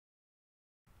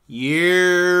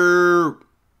Yeah.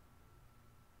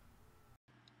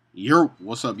 Yo,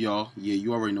 what's up, y'all? Yeah,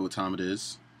 you already know what time it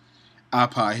is.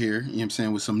 iPod here, you know what I'm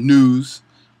saying, with some news.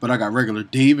 But I got regular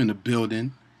Dave in the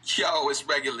building. Yo, it's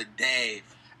regular Dave.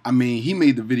 I mean, he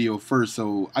made the video first,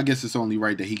 so I guess it's only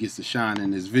right that he gets to shine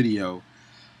in this video.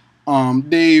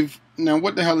 Dave, now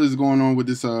what the hell is going on with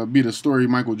this Be the Story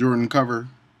Michael Jordan cover?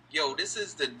 Yo, this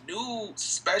is the new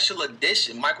special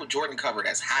edition Michael Jordan cover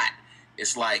that's hot.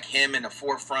 It's like him in the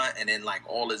forefront and then like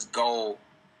all his gold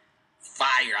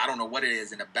fire, I don't know what it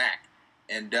is, in the back.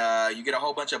 And you get a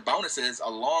whole bunch of bonuses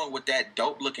along with that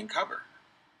dope looking cover.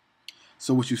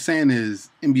 So what you're saying is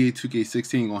NBA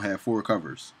 2K16 gonna have 4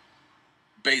 covers?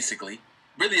 Basically.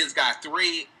 Really, it's got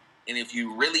 3, and if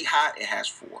you really hot, it has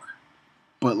 4.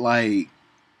 But like,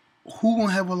 who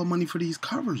gonna have all the money for these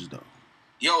covers though?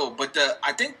 Yo, but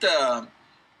I think the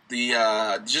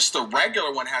just the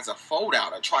regular one has a fold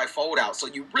out, a tri-fold out, so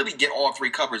you really get all 3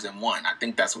 covers in one. I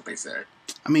think that's what they said.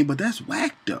 I mean, but that's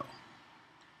whack though.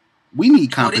 We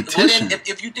need competition. Well,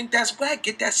 if you think that's whack,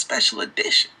 get that special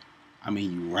edition. I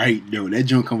mean, you're right though. That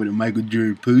junk come with a Michael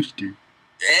Jordan poster. And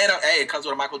hey, it comes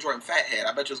with a Michael Jordan fat head.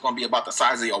 I bet you it's gonna be about the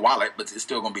size of your wallet, but it's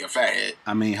still gonna be a fat head.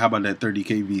 I mean, how about that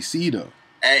 30K VC though?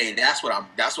 Hey, that's what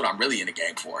I'm really in the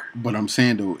game for. But I'm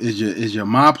saying though, is your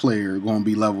my player gonna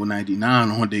be level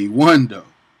 99 on day 1 though?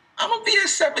 I'm gonna be a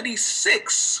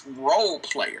 76 role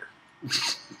player.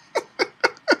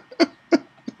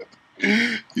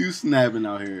 You snapping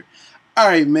out here.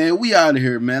 Alright, man, we out of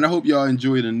here, man. I hope y'all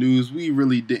enjoyed the news. We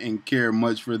really didn't care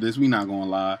much for this. We not gonna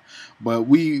lie. But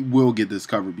we will get this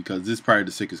covered because this is probably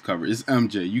the sickest cover. It's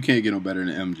MJ. You can't get no better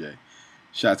than MJ.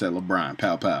 Shots at LeBron.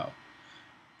 Pow pow.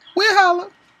 We'll holla.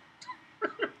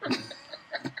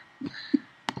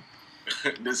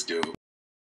 This dude.